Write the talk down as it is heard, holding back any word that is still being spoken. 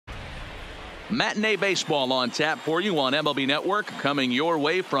Matinee baseball on tap for you on MLB Network, coming your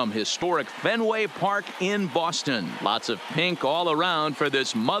way from historic Fenway Park in Boston. Lots of pink all around for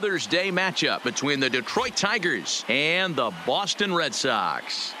this Mother's Day matchup between the Detroit Tigers and the Boston Red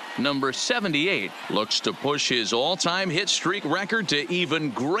Sox. Number 78 looks to push his all-time hit streak record to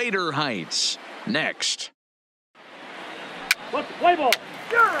even greater heights. Next. Let's play ball.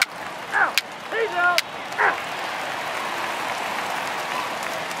 You're out. Out. He's out. Out.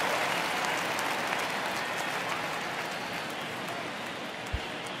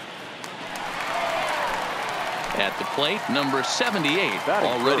 At the plate, number 78,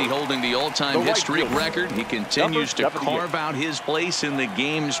 already holding the all-time hit streak record. He continues to carve out his place in the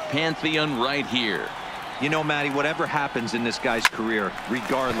game's pantheon right here. You know, Matty, whatever happens in this guy's career,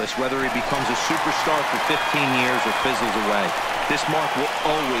 regardless, whether he becomes a superstar for 15 years or fizzles away, this mark will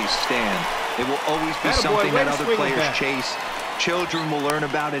always stand. It will always be something that other players chase. Children will learn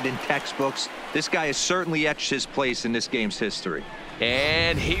about it in textbooks. This guy has certainly etched his place in this game's history.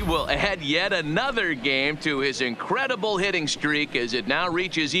 And he will add yet another game to his incredible hitting streak as it now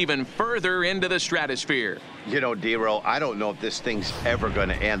reaches even further into the stratosphere. You know, D-Row, I don't know if this thing's ever going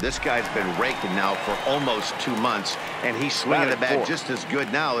to end. This guy's been raking now for almost 2 months, and he's swinging the bat just as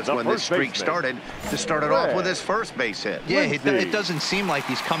good now as when this streak started, to start it off with his first base hit. Yeah, it doesn't seem like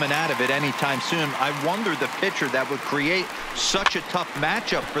he's coming out of it anytime soon. I wonder the pitcher that would create such a tough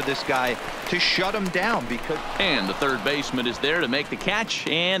matchup for this guy to shut him down. And the third baseman is there to make the catch,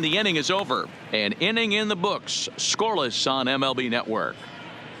 and the inning is over. An inning in the books, scoreless on MLB Network.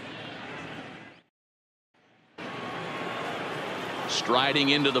 Striding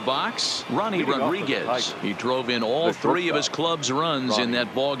into the box, Ronnie Rodriguez. He drove in all 3 of his club's runs in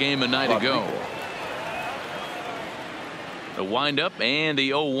that ball game a night ago. The windup and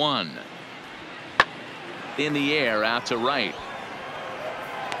the 0-1. In the air, out to right.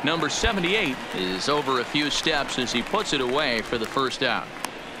 Number 78 is over a few steps as he puts it away for the first out.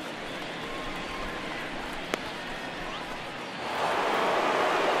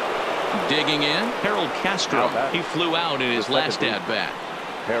 Digging in, Harold Castro. He flew out in his last at-bat.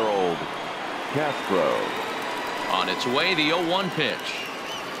 Harold Castro. On its way, the 0-1 pitch.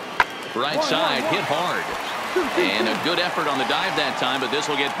 Right side, hit hard. And a good effort on the dive that time, but this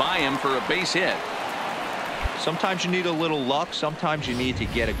will get by him for a base hit. Sometimes you need a little luck. Sometimes you need to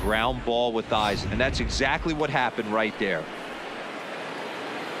get a ground ball with eyes, and that's exactly what happened right there.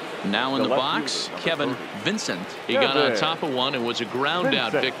 Now in the box, Kevin Vincent. He got on top of one and was a ground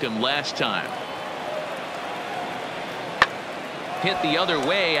out victim last time. Hit the other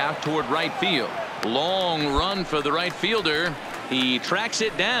way out toward right field. Long run for the right fielder. He tracks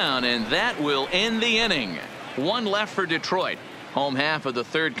it down, and that will end the inning. 1 left for Detroit. Home half of the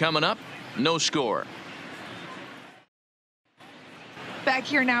third coming up. No score. Back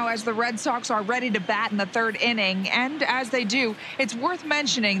here now as the Red Sox are ready to bat in the 3rd inning, and as they do, it's worth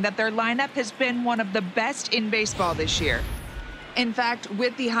mentioning that their lineup has been one of the best in baseball this year. In fact,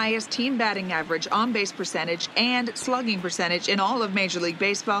 with the highest team batting average, on-base percentage, and slugging percentage in all of Major League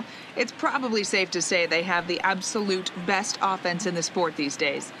Baseball, it's probably safe to say they have the absolute best offense in the sport these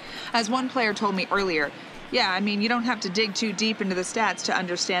days. As one player told me earlier, yeah, I mean, you don't have to dig too deep into the stats to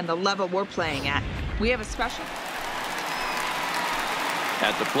understand the level we're playing at. We have a special...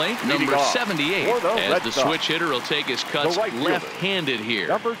 At the plate, number 78, as the switch hitter will take his cuts left-handed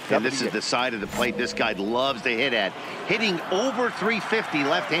here. And this is the side of the plate this guy loves to hit at. Hitting over 350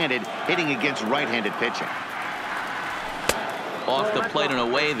 left-handed, hitting against right-handed pitching. Off the plate and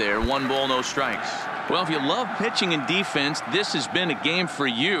away there, 1 ball, no strikes. Well, if you love pitching and defense, this has been a game for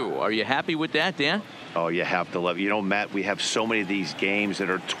you. Are you happy with that, Dan? Oh, you have to love it. You know, Matt, we have so many of these games that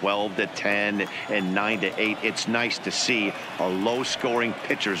are 12-10 and 9-8. It's nice to see a low-scoring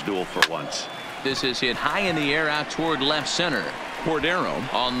pitcher's duel for once. This is hit high in the air out toward left center. Cordero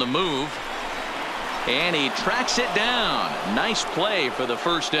on the move. And he tracks it down. Nice play for the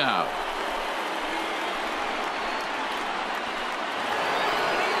first out.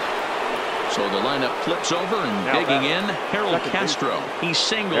 So the lineup flips over, and digging in, Harold Castro. He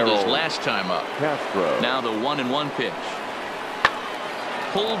singled his last time up. Now the 1-1 pitch.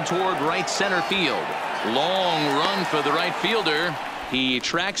 Pulled toward right center field. Long run for the right fielder. He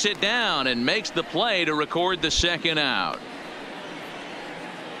tracks it down and makes the play to record the second out.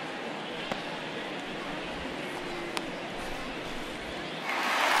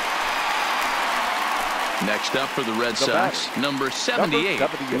 Next up for the Red Sox, number 78,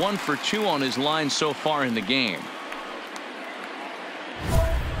 1 for 2 on his line so far in the game.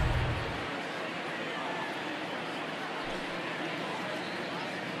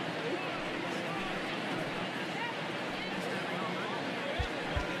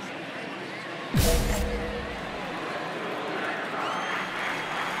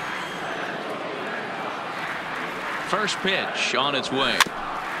 First pitch on its way.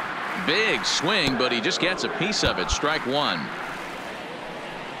 Big swing, but he just gets a piece of it. Strike one.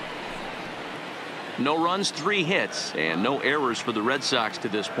 No runs, 3 hits, and no errors for the Red Sox to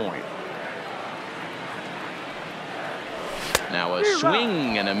this point. Now a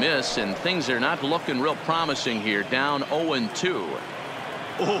swing and a miss, and things are not looking real promising here. Down 0-2.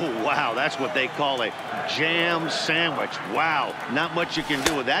 Oh, wow, that's what they call a jam sandwich. Wow, not much you can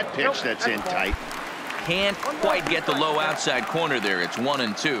do with that pitch that's in tight. Can't quite get the low outside corner there. It's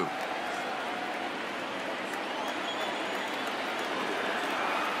 1-2.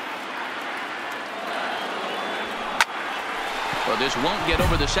 Well, this won't get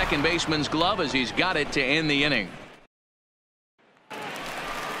over the second baseman's glove as he's got it to end the inning.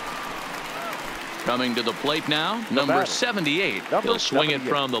 Coming to the plate now, number 78. He'll swing it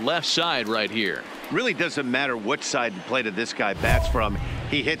from the left side right here. Really doesn't matter which side of the plate this guy bats from.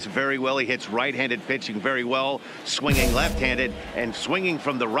 He hits very well. He hits right-handed pitching very well, swinging left-handed, and swinging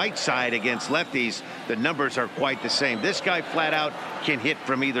from the right side against lefties. The numbers are quite the same. This guy flat out can hit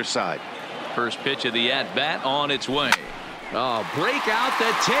from either side. First pitch of the at-bat on its way. Oh, break out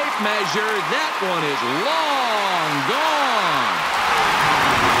the tape measure. That one is long gone.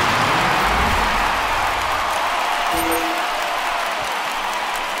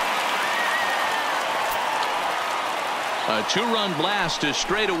 A 2-run blast to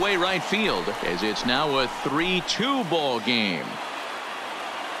straightaway right field as it's now a 3-2 ball game.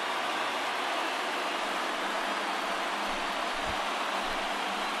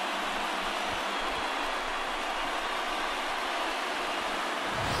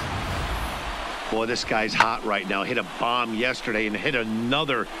 Boy, this guy's hot right now. Hit a bomb yesterday and hit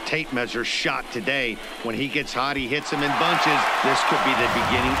another tape measure shot today. When he gets hot, he hits them in bunches. This could be the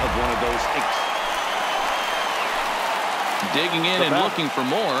beginning of one of those. Digging in and looking for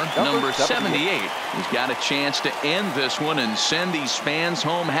more. Number 78. He's got a chance to end this one and send these fans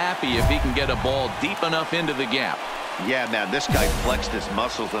home happy if he can get a ball deep enough into the gap. Yeah, man, this guy flexed his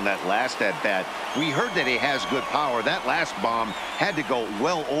muscles on that last at-bat. We heard that he has good power. That last bomb had to go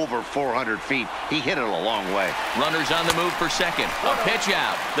well over 400 feet. He hit it a long way. Runners on the move for second. A pitch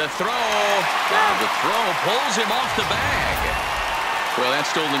out. The throw. The throw pulls him off the bag. Well, that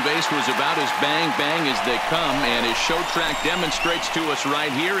stolen base was about as bang-bang as they come, and his show track demonstrates to us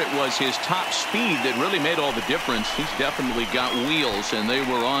right here it was his top speed that really made all the difference. He's definitely got wheels, and they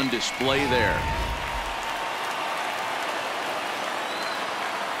were on display there.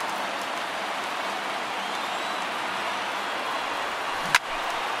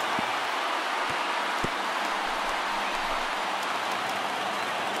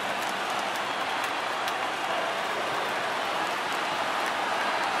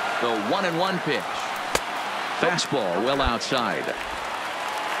 The 1-1 pitch. Fastball well outside.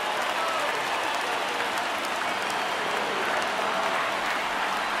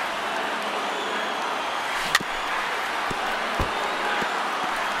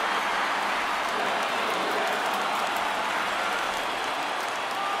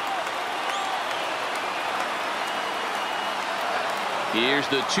 Here's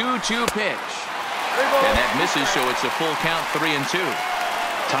the 2-2 pitch. And that misses, so it's a full count, 3-2.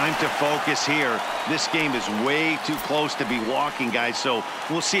 Time to focus here. This game is way too close to be walking, guys, so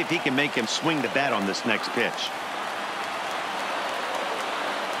we'll see if he can make him swing the bat on this next pitch.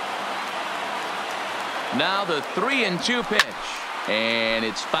 Now the 3-2 pitch, and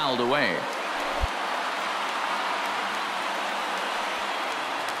it's fouled away.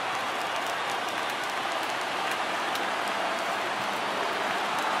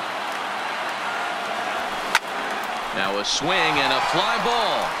 Now a swing and a fly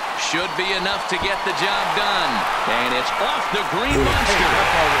ball. Should be enough to get the job done. And it's off the Green Monster.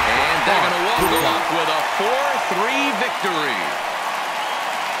 And they're going to walk off with a 4-3 victory.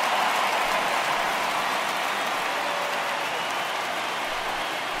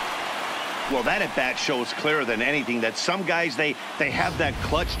 Well, that at-bat shows clearer than anything that some guys, they have that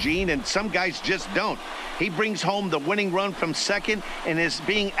clutch gene, and some guys just don't. He brings home the winning run from second and is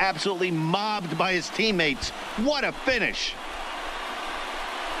being absolutely mobbed by his teammates. What a finish.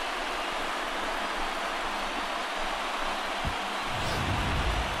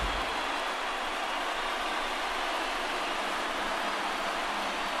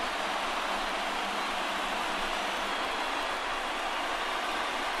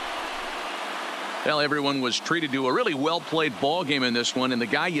 Well, everyone was treated to a really well-played ball game in this one, and the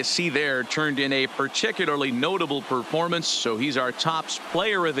guy you see there turned in a particularly notable performance, so he's our top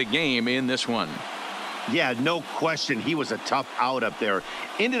player of the game in this one. Yeah, no question. He was a tough out up there.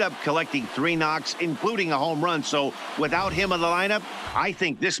 Ended up collecting 3 knocks, including a home run, so without him in the lineup, I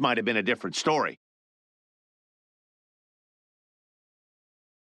think this might have been a different story.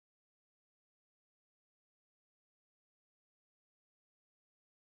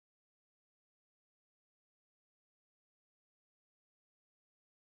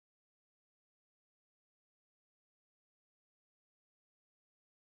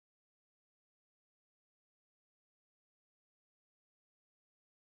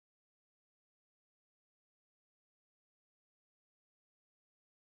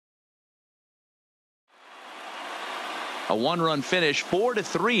 A one-run finish,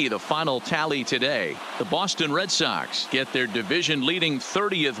 4-3, the final tally today. The Boston Red Sox get their division-leading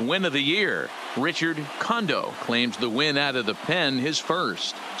 30th win of the year. Richard Kondo claims the win out of the pen, his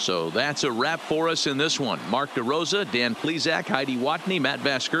first. So that's a wrap for us in this one. Mark DeRosa, Dan Plesac, Heidi Watney, Matt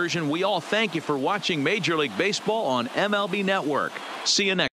Vasgersian. We all thank you for watching Major League Baseball on MLB Network. See you next.